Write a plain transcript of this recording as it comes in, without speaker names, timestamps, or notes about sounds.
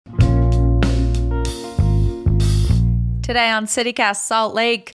Today on CityCast Salt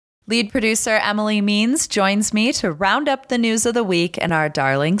Lake, lead producer Emily Means joins me to round up the news of the week in our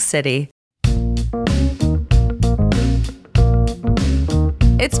darling city.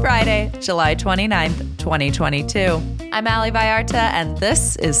 It's Friday, July 29th, 2022. I'm Ali Vallarta, and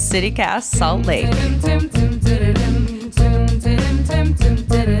this is CityCast Salt Lake.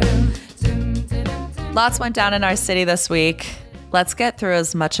 Lots went down in our city this week. Let's get through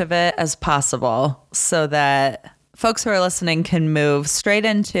as much of it as possible so that folks who are listening can move straight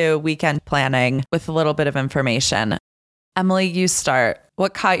into weekend planning with a little bit of information. Emily, you start.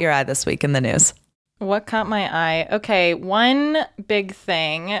 What caught your eye this week in the news? What caught my eye? Okay, one big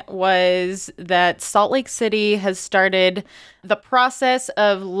thing was that Salt Lake City has started the process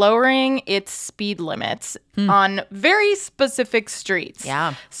of lowering its speed limits on very specific streets.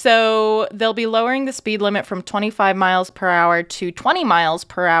 Yeah. So they'll be lowering the speed limit from 25 miles per hour to 20 miles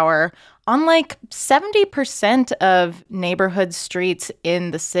per hour on like 70% of neighborhood streets in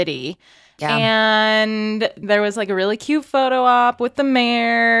the city. Yeah. And there was like a really cute photo op with the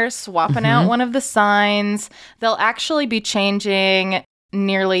mayor swapping out one of the signs. They'll actually be changing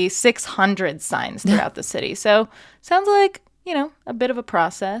nearly 600 signs throughout the city. So sounds like, you know, a bit of a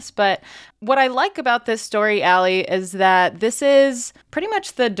process. But what I like about this story, Allie, is that this is pretty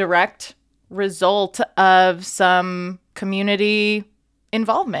much the direct result of some community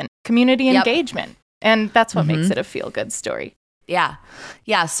involvement, community engagement. And that's what makes it a feel-good story. Yeah.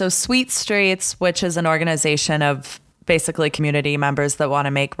 So Sweet Streets, which is an organization of basically community members that want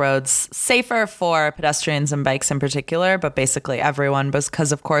to make roads safer for pedestrians and bikes in particular, but basically everyone,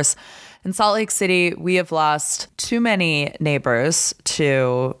 because of course in Salt Lake City, we have lost too many neighbors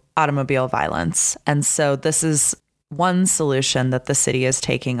to automobile violence. And so this is one solution that the city is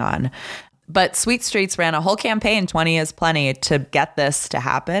taking on. But Sweet Streets ran a whole campaign, 20 is plenty, to get this to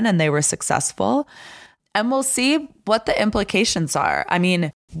happen, and they were successful. And we'll see what the implications are. I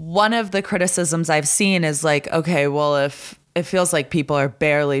mean, one of the criticisms I've seen is like, okay, well, if it feels like people are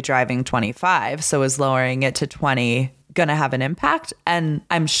barely driving 25, so is lowering it to 20 going to have an impact? And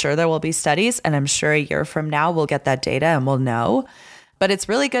I'm sure there will be studies, and I'm sure a year from now we'll get that data and we'll know. But it's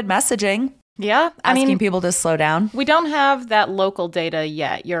really good messaging. Yeah. Asking people to slow down. We don't have that local data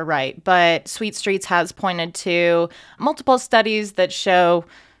yet, you're right. But Sweet Streets has pointed to multiple studies that show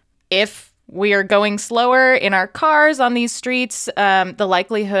if we are going slower in our cars on these streets, the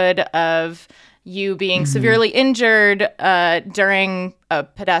likelihood of you being severely injured during a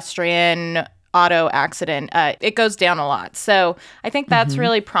pedestrian auto accident, it goes down a lot. So I think that's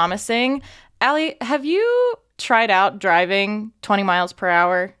really promising. Allie, have you tried out driving 20 miles per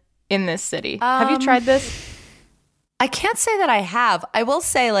hour in this city? Have you tried this? I can't say that I have. I will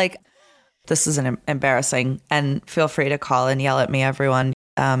say, like, this is embarrassing, and feel free to call and yell at me, everyone.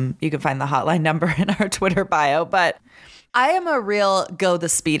 You can find the hotline number in our Twitter bio, but I am a real go the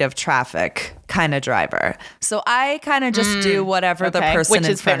speed of traffic kind of driver. So I kind of just do whatever the person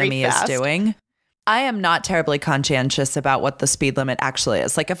in front of me is doing. I am not terribly conscientious about what the speed limit actually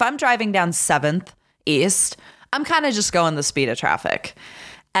is. Like if I'm driving down 7th East, I'm kind of just going the speed of traffic.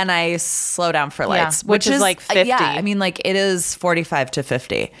 And I slow down for lights, which is like 50. Yeah, I mean, like it is 45 to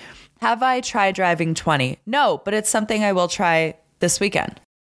 50. Have I tried driving 20? No, but it's something I will try this weekend.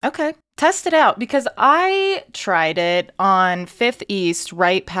 Okay. Test it out, because I tried it on 5th East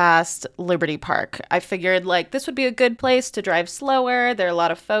right past Liberty Park. I figured like this would be a good place to drive slower. There are a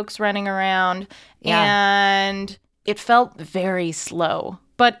lot of folks running around and it felt very slow.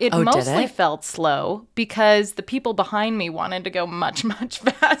 But it mostly felt slow because the people behind me wanted to go much, much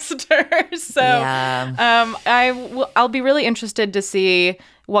faster. So I'll be really interested to see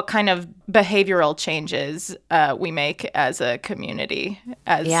what kind of behavioral changes we make as a community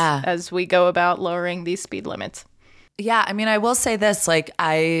as we go about lowering these speed limits. Yeah, I mean, I will say this, like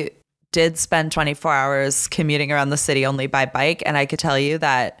I did spend 24 hours commuting around the city only by bike, and I could tell you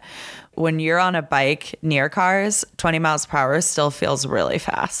that when you're on a bike near cars, 20 miles per hour still feels really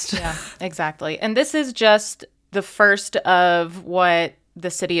fast. Yeah, exactly. And this is just the first of what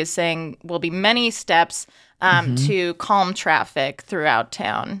the city is saying will be many steps to calm traffic throughout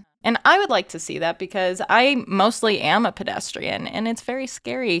town. And I would like to see that because I mostly am a pedestrian, and it's very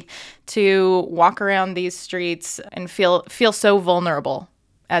scary to walk around these streets and feel so vulnerable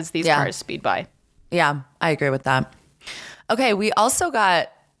as these cars speed by. Yeah, I agree with that. Okay, we also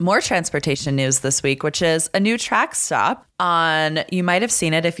got more transportation news this week, which is a new track stop on, you might have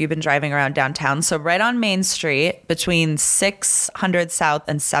seen it if you've been driving around downtown. So right on Main Street between 600 South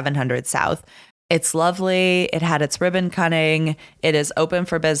and 700 South. It's lovely. It had its ribbon cutting. It is open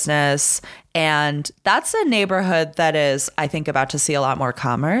for business. And that's a neighborhood that is, I think, about to see a lot more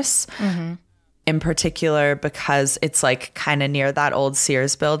commerce. in particular because it's like kind of near that old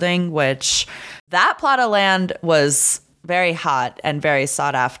Sears building, which that plot of land was very hot and very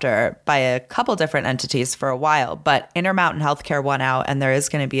sought after by a couple different entities for a while. But Intermountain Healthcare won out, and there is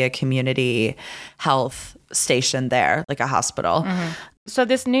going to be a community health station there, like a hospital. So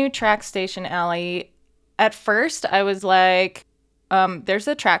this new track station, Allie, at first I was like, there's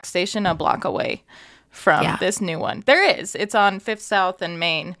a track station a block away from this new one. There is. It's on 5th South and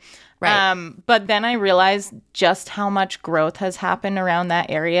Main. Right. But then I realized just how much growth has happened around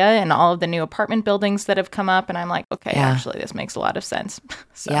that area and all of the new apartment buildings that have come up. And I'm like, okay, actually, this makes a lot of sense.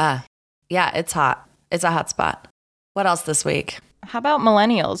 So. Yeah, it's hot. It's a hot spot. What else this week? How about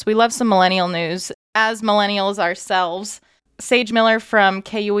millennials? We love some millennial news. As millennials ourselves, Sage Miller from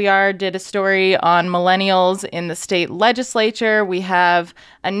KUER did a story on millennials in the state legislature. We have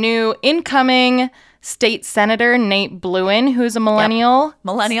a new incoming state senator, Nate Bluen, who's a millennial. Yep.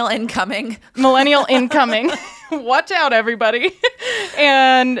 Millennial incoming. Millennial incoming. Watch out, everybody.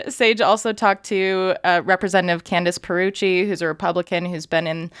 And Sage also talked to Representative Candace Perucci, who's a Republican who's been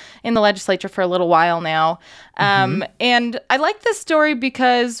in the legislature for a little while now. And I like this story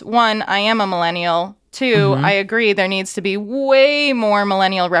because, one, I am a millennial. Two, I agree there needs to be way more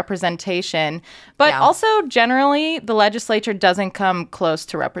millennial representation. But also, generally, the legislature doesn't come close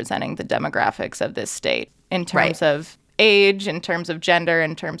to representing the demographics of this state in terms of age, in terms of gender,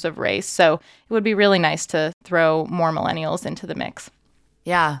 in terms of race. So it would be really nice to throw more millennials into the mix.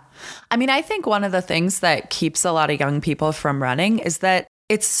 Yeah. I mean, I think one of the things that keeps a lot of young people from running is that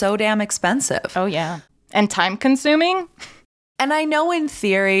it's so damn expensive. Oh, yeah. And time consuming. And I know in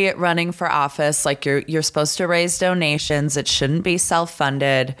theory, running for office, like you're supposed to raise donations. It shouldn't be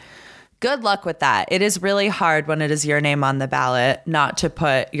self-funded. Good luck with that. It is really hard when it is your name on the ballot not to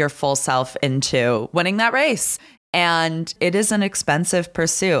put your full self into winning that race. And it is an expensive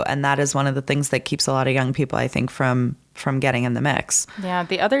pursuit. And that is one of the things that keeps a lot of young people, I think, from getting in the mix. Yeah.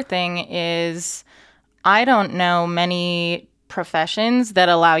 The other thing is, I don't know many professions that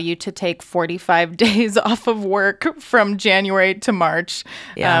allow you to take 45 days off of work from January to March.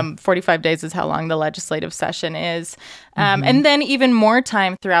 45 days is how long the legislative session is. And then even more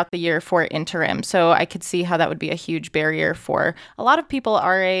time throughout the year for interim. So I could see how that would be a huge barrier for a lot of people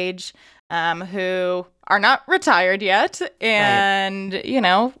our age who are not retired yet. And, you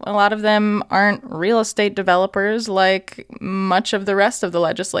know, a lot of them aren't real estate developers like much of the rest of the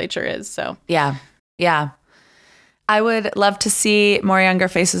legislature is. So, yeah. I would love to see more younger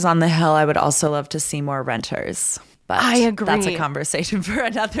faces on the Hill. I would also love to see more renters. But I agree. That's a conversation for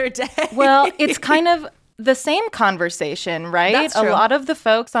another day. Well, it's kind of the same conversation, right? That's true. A lot of the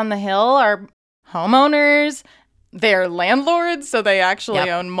folks on the Hill are homeowners. They're landlords, so they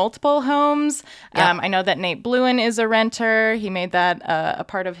actually own multiple homes. I know that Nate Bluen is a renter. He made that a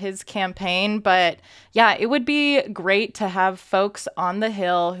part of his campaign. But yeah, it would be great to have folks on the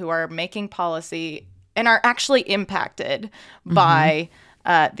Hill who are making policy and are actually impacted by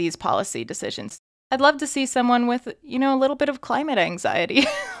these policy decisions. I'd love to see someone with, you know, a little bit of climate anxiety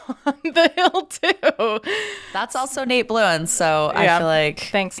on the Hill, too. That's also Nate Bluen, so I feel like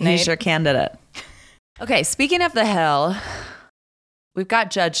thanks, Nate. He's your candidate. Okay, speaking of the Hill, we've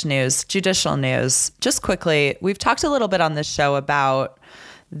got judicial news. Just quickly, we've talked a little bit on this show about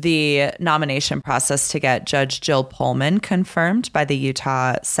the nomination process to get Judge Jill Pohlman confirmed by the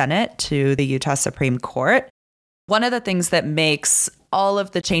Utah Senate to the Utah Supreme Court. One of the things that makes all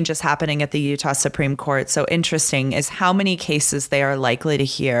of the changes happening at the Utah Supreme Court so interesting is how many cases they are likely to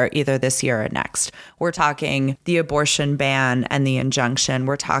hear either this year or next. We're talking the abortion ban and the injunction.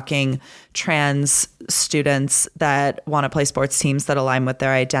 We're talking trans students that want to play sports teams that align with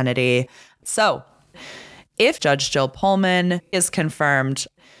their identity. So if Judge Jill Pohlman is confirmed,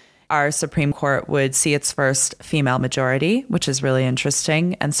 our Supreme Court would see its first female majority, which is really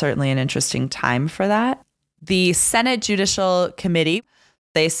interesting and certainly an interesting time for that. The Senate Judicial Committee,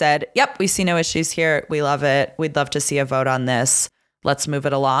 they said, yep, we see no issues here. We love it. We'd love to see a vote on this. Let's move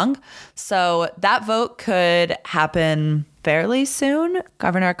it along. So that vote could happen fairly soon.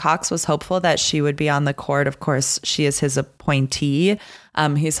 Governor Cox was hopeful that she would be on the court. Of course, she is his appointee.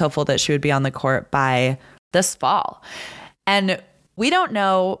 He's hopeful that she would be on the court by this fall. And we don't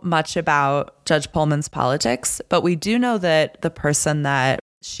know much about Judge Pohlman's politics, but we do know that the person that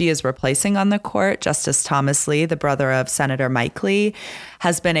she is replacing on the court, Justice Thomas Lee, the brother of Senator Mike Lee,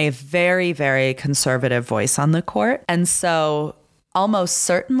 has been a very, very conservative voice on the court. And so almost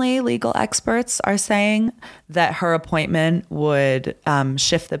certainly legal experts are saying that her appointment would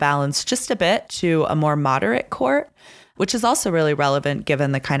shift the balance just a bit to a more moderate court, which is also really relevant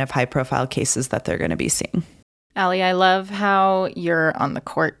given the kind of high profile cases that they're going to be seeing. Allie, I love how you're on the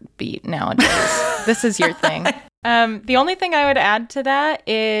court beat nowadays. This is your thing. The only thing I would add to that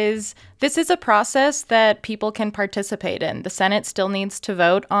is this is a process that people can participate in. The Senate still needs to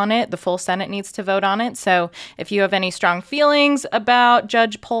vote on it. The full Senate needs to vote on it. So if you have any strong feelings about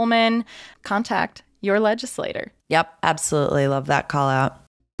Judge Pohlman, contact your legislator. Yep, absolutely. Love that call out.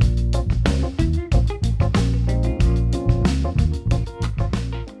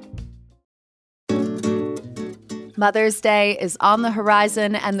 Mother's Day is on the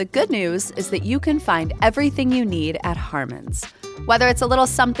horizon, and the good news is that you can find everything you need at Harmon's. Whether it's a little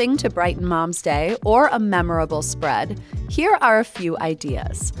something to brighten Mom's Day or a memorable spread, here are a few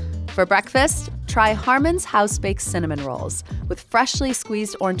ideas. For breakfast, try Harmon's house-baked cinnamon rolls with freshly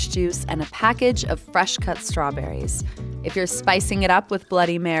squeezed orange juice and a package of fresh-cut strawberries. If you're spicing it up with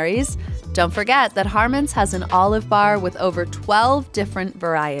Bloody Marys, don't forget that Harmon's has an olive bar with over 12 different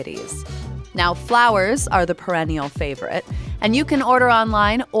varieties. Now, flowers are the perennial favorite, and you can order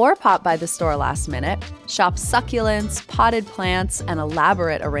online or pop by the store last minute. Shop succulents, potted plants, and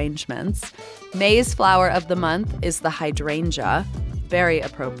elaborate arrangements. May's flower of the month is the hydrangea, very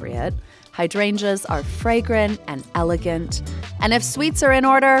appropriate. Hydrangeas are fragrant and elegant. And if sweets are in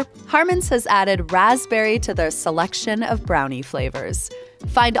order, Harmon's has added raspberry to their selection of brownie flavors.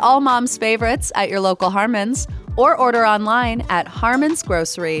 Find all Mom's favorites at your local Harmon's or order online at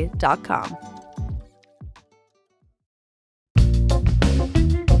harmonsgrocery.com.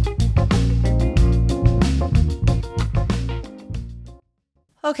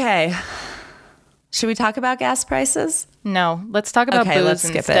 Okay. Should we talk about gas prices? No, let's talk about booze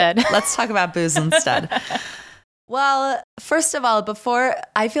instead. Let's talk about booze instead. Well, first of all,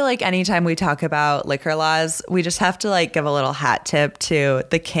 I feel like anytime we talk about liquor laws, we just have to give a little hat tip to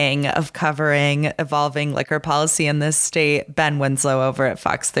the king of covering evolving liquor policy in this state, Ben Winslow over at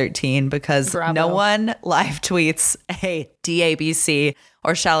Fox 13, because Bravo. No one live tweets a DABC,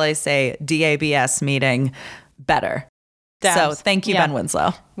 or shall I say DABS meeting better. So thank you, Ben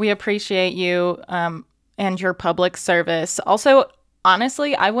Winslow. We appreciate you and your public service. Also,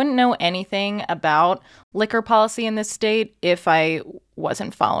 honestly, I wouldn't know anything about liquor policy in this state if I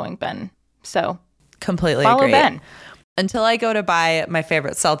wasn't following Ben. So completely follow agree. Ben. Until I go to buy my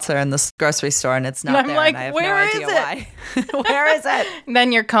favorite seltzer in the grocery store and it's not I'm there, like, and I have where no is idea it? why. Where is it?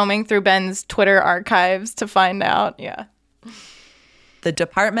 Then you're combing through Ben's Twitter archives to find out. Yeah. The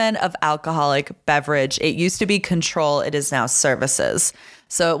Department of Alcoholic Beverage, it used to be Control, it is now Services.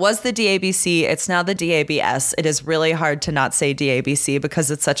 So it was the DABC, it's now the DABS. It is really hard to not say DABC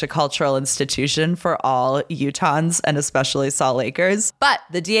because it's such a cultural institution for all Utahns and especially Salt Lakers. But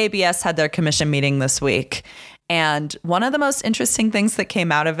the DABS had their commission meeting this week. And one of the most interesting things that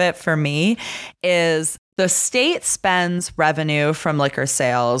came out of it for me is the state spends revenue from liquor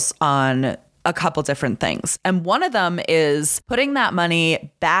sales on a couple different things. And one of them is putting that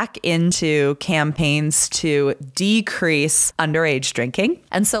money back into campaigns to decrease underage drinking.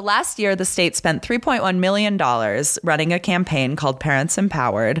 And so last year, the state spent $3.1 million running a campaign called Parents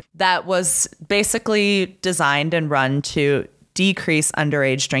Empowered that was basically designed and run to decrease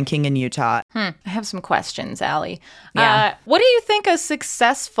underage drinking in Utah. I have some questions, Allie. Yeah. What do you think a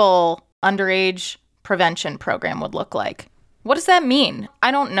successful underage prevention program would look like? What does that mean?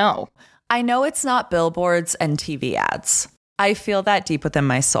 I don't know. I know it's not billboards and TV ads. I feel that deep within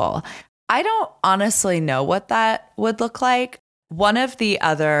my soul. I don't honestly know what that would look like. One of the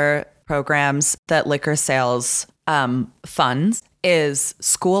other programs that liquor sales funds is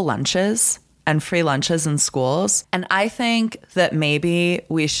school lunches and free lunches in schools. And I think that maybe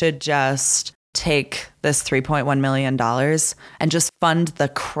we should just take this $3.1 million and just fund the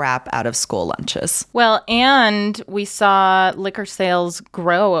crap out of school lunches. Well, and we saw liquor sales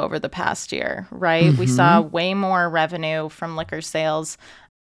grow over the past year, right? Mm-hmm. We saw way more revenue from liquor sales.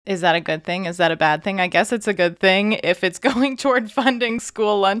 Is that a good thing? Is that a bad thing? I guess it's a good thing if it's going toward funding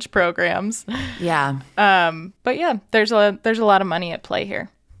school lunch programs. Yeah. But yeah, there's a lot of money at play here.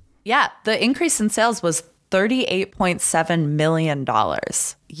 Yeah, the increase in sales was $38.7 million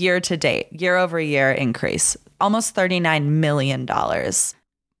year to date, year over year increase, almost $39 million.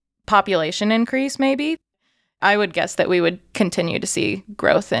 Population increase, maybe? I would guess that we would continue to see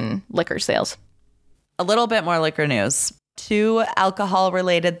growth in liquor sales. A little bit more liquor news. 2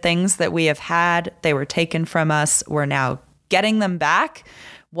 alcohol-related things that we have had, they were taken from us. We're now getting them back.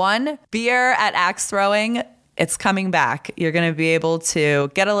 1, beer at axe throwing. It's coming back. You're going to be able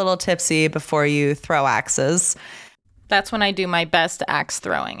to get a little tipsy before you throw axes. That's when I do my best axe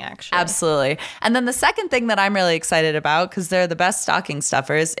throwing, actually. Absolutely. And then the second thing that I'm really excited about, because they're the best stocking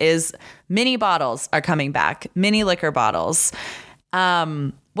stuffers, is mini bottles are coming back. Mini liquor bottles.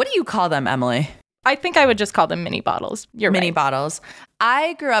 What do you call them, Emily? I think I would just call them mini bottles. You're Mini right. bottles.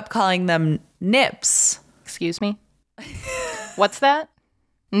 I grew up calling them nips. Excuse me? What's that?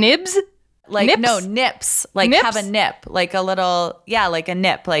 Nibs? Like, Nips? no, nips. Like, Nips? have a nip. Like a little, yeah, like a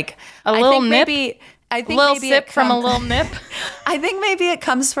nip. Like, A little nip? I think Little maybe sip from a little nip? I think maybe it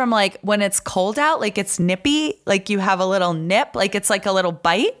comes from like when it's cold out, like it's nippy. Like you have a little nip, like it's like a little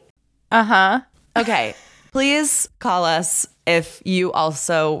bite. Uh-huh. Okay. Please call us if you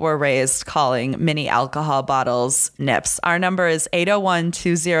also were raised calling mini alcohol bottles nips. Our number is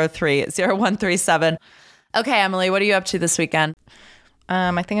 801-203-0137. Okay, Emily, what are you up to this weekend?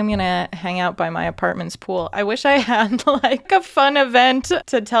 I think I'm going to hang out by my apartment's pool. I wish I had like a fun event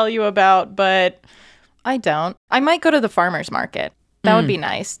to tell you about, but I don't. I might go to the farmer's market. That would be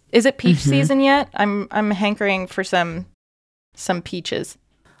nice. Is it peach season yet? I'm hankering for some peaches.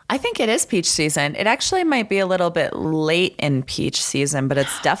 I think it is peach season. It actually might be a little bit late in peach season, but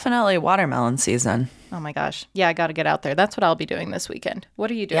it's definitely watermelon season. Oh my gosh. Yeah, I got to get out there. That's what I'll be doing this weekend.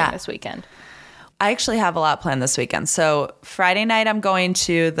 What are you doing this weekend? I actually have a lot planned this weekend. So Friday night, I'm going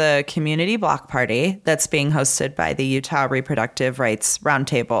to the community block party that's being hosted by the Utah Reproductive Rights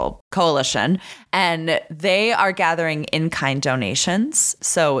Roundtable Coalition. And they are gathering in-kind donations.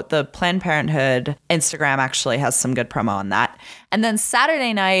 So the Planned Parenthood Instagram actually has some good promo on that. And then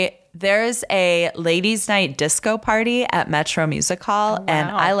Saturday night, there's a ladies' night disco party at Metro Music Hall. Oh, wow. And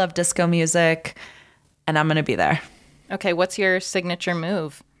I love disco music, and I'm going to be there. Okay, what's your signature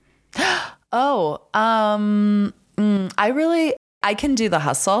move? I can do the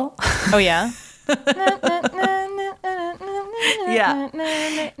hustle. Oh, yeah?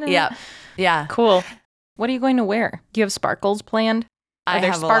 Yeah. Cool. What are you going to wear? Do you have sparkles planned? Are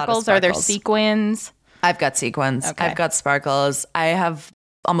there have a lot of sparkles? Are there sparkles. sequins? I've got sequins. Okay. I've got sparkles. I have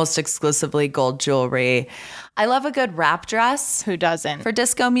almost exclusively gold jewelry. I love a good wrap dress. Who doesn't? For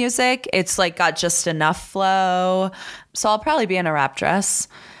disco music, it's like got just enough flow. So I'll probably be in a wrap dress.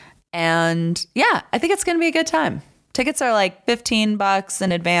 And yeah, I think it's going to be a good time. Tickets are like $15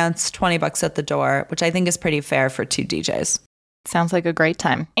 in advance, $20 at the door, which I think is pretty fair for two DJs. Sounds like a great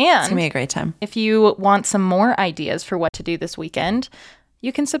time. And It's going to be a great time. if you want some more ideas for what to do this weekend,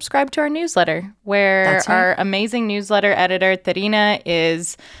 you can subscribe to our newsletter, where That's right. our amazing newsletter editor, Terina,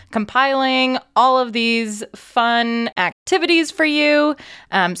 is compiling all of these fun activities for you.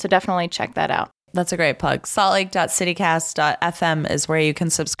 So definitely check that out. That's a great plug. saltlake.citycast.fm is where you can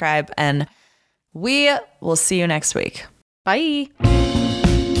subscribe, and we will see you next week. Bye.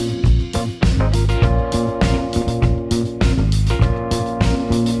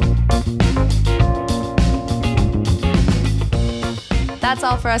 That's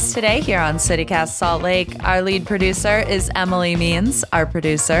all for us today here on CityCast Salt Lake. Our lead producer is Emily Means. Our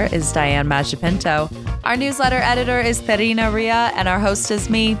producer is Diane Magipinto. Our newsletter editor is Terina Ria, and our host is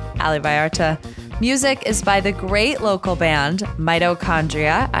me, Ali Vallarta. Music is by the great local band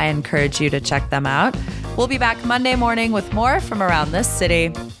Mitochondria. I encourage you to check them out. We'll be back Monday morning with more from around this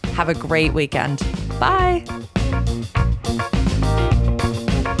city. Have a great weekend. Bye.